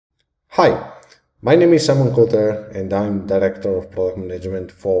Hi, my name is Simon Cotter and I'm Director of Product Management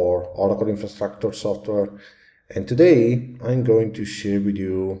for Oracle Infrastructure Software. And today I'm going to share with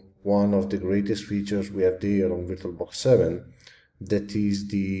you one of the greatest features we have there on VirtualBox 7, that is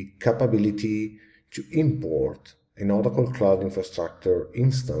the capability to import an Oracle Cloud Infrastructure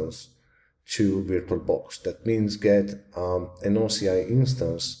instance to VirtualBox. That means get an OCI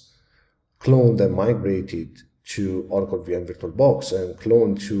instance cloned and migrated to Oracle VM VirtualBox and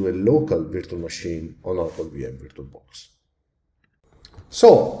cloned to a local virtual machine on Oracle VM VirtualBox.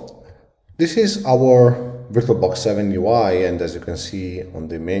 So this is our VirtualBox 7 UI, and as you can see on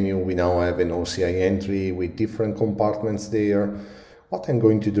the menu, we now have an OCI entry with different compartments there. What I'm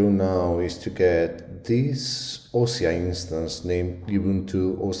going to do now is to get this OCI instance named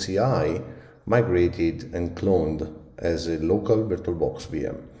Ubuntu OCI migrated and cloned as a local VirtualBox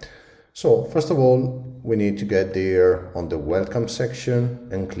VM. So first of all, we need to get there on the welcome section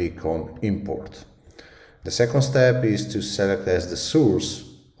and click on import. The second step is to select as the source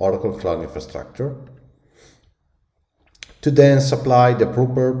Oracle Cloud Infrastructure, to then supply the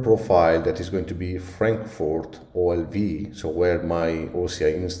proper profile that is going to be Frankfurt OLV, so where my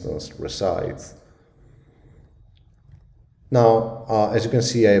OCI instance resides. Now, as you can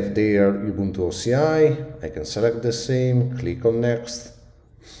see, I have there Ubuntu OCI. I can select the same, click on next.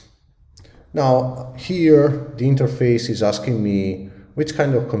 Now here the interface is asking me which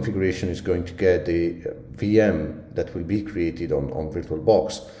kind of configuration is going to get the VM that will be created on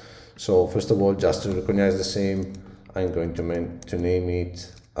VirtualBox. So first of all, just to recognize the same, I'm going to name it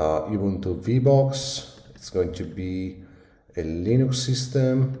Ubuntu VBox. It's going to be a Linux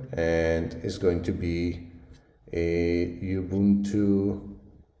system and it's going to be a Ubuntu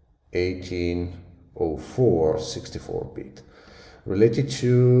 18.04 64-bit. Related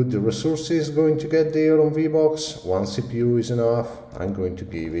to the resources going to get there on VBox, one CPU is enough. I'm going to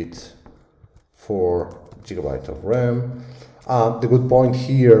give it 4 GB of RAM. The good point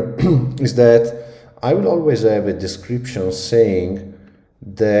here is that I will always have a description saying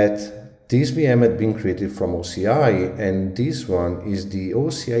that this VM had been created from OCI, and this one is the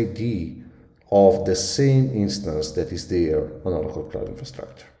OCID of the same instance that is there on Oracle Cloud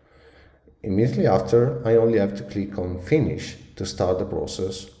Infrastructure. Immediately after, I only have to click on Finish to start the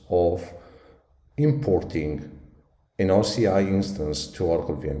process of importing an OCI instance to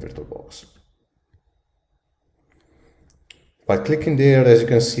Oracle VM VirtualBox. By clicking there, as you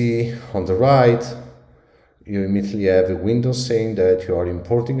can see on the right, you immediately have a window saying that you are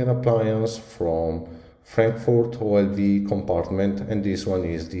importing an appliance from Frankfurt OLV compartment, and this one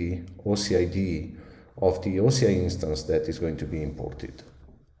is the OCID of the OCI instance that is going to be imported.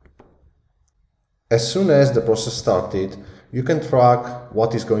 As soon as the process started, you can track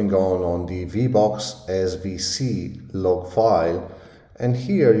what is going on the VBox SVC log file, and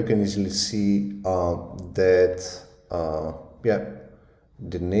here you can easily see that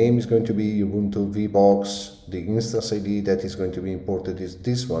the name is going to be Ubuntu VBox, the instance ID that is going to be imported is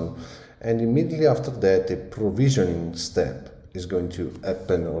this one, and immediately after that the provisioning step is going to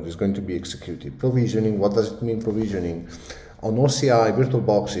happen or is going to be executed. Provisioning, what does it mean provisioning? On OCI,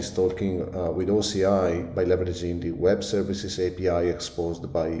 VirtualBox is talking with OCI by leveraging the web services API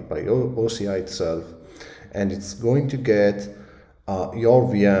exposed by OCI itself, and it's going to get your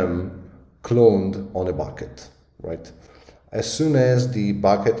VM cloned on a bucket, right? As soon as the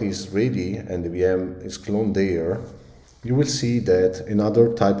bucket is ready and the VM is cloned there, you will see that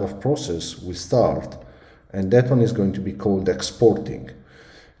another type of process will start, and that one is going to be called exporting.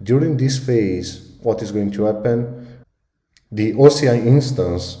 During this phase, what is going to happen? The OCI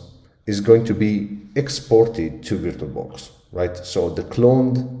instance is going to be exported to VirtualBox, right? So the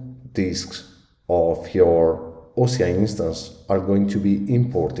cloned disks of your OCI instance are going to be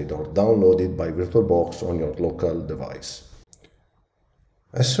imported or downloaded by VirtualBox on your local device.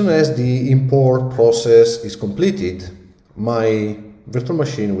 As soon as the import process is completed, my virtual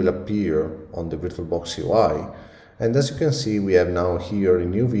machine will appear on the VirtualBox UI. And as you can see, we have now here a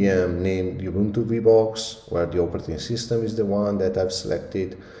new VM named Ubuntu VBox, where the operating system is the one that I've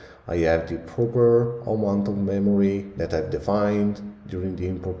selected. I have the proper amount of memory that I've defined during the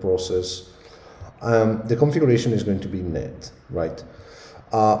import process. The configuration is going to be net, right?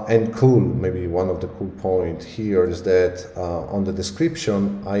 And cool, maybe one of the cool points here is that on the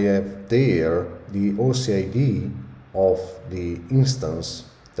description, I have there the OCID of the instance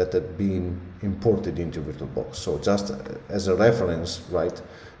that had been imported into VirtualBox. So just as a reference, right,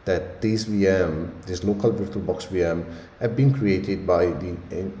 that this VM, this local VirtualBox VM, have been created by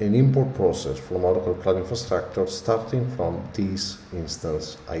an import process from Oracle Cloud Infrastructure starting from this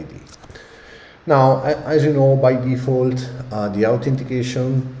instance ID. Now, as you know, by default, the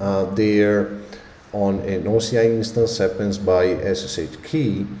authentication there on an OCI instance happens by SSH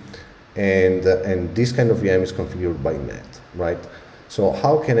key, and this kind of VM is configured by NAT, right? So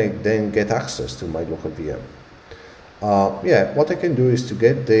how can I then get access to my local VM? Yeah, what I can do is to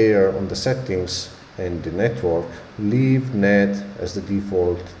get there on the settings and the network, leave NAT as the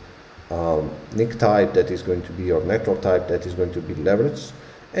default NIC type that is going to be, or network type that is going to be leveraged,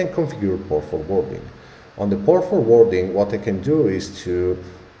 and configure port forwarding. On the port forwarding, what I can do is to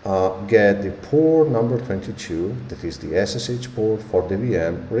get the port number 22, that is the SSH port for the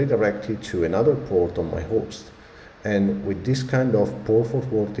VM, redirected to another port on my host. And with this kind of port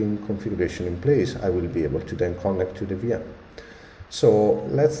forwarding configuration in place, I will be able to then connect to the VM. So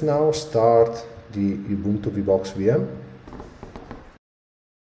let's now start the Ubuntu VBox VM.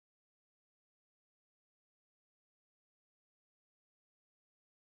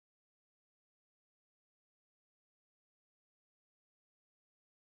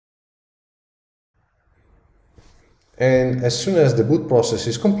 And as soon as the boot process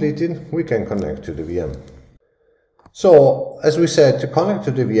is completed, we can connect to the VM. So, as we said, to connect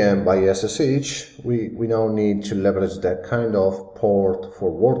to the VM by SSH, we now need to leverage that kind of port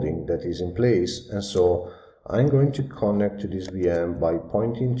forwarding that is in place. And so I'm going to connect to this VM by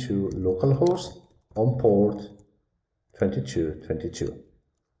pointing to localhost on port 2222.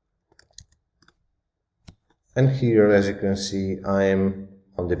 And here, as you can see, I'm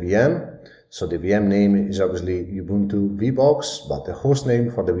on the VM. So the VM name is obviously Ubuntu VBox, but the host name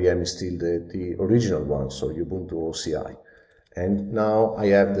for the VM is still the original one, so Ubuntu OCI. And now I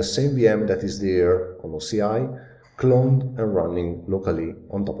have the same VM that is there on OCI, cloned and running locally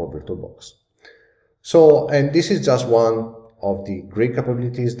on top of VirtualBox. So, and this is just one of the great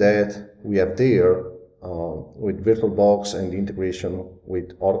capabilities that we have there with VirtualBox and the integration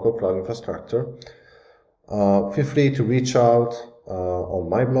with Oracle Cloud Infrastructure. Feel free to reach out on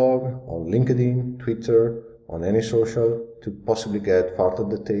my blog, on LinkedIn, Twitter, on any social to possibly get further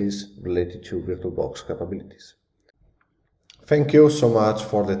details related to VirtualBox capabilities. Thank you so much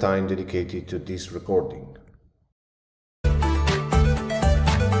for the time dedicated to this recording.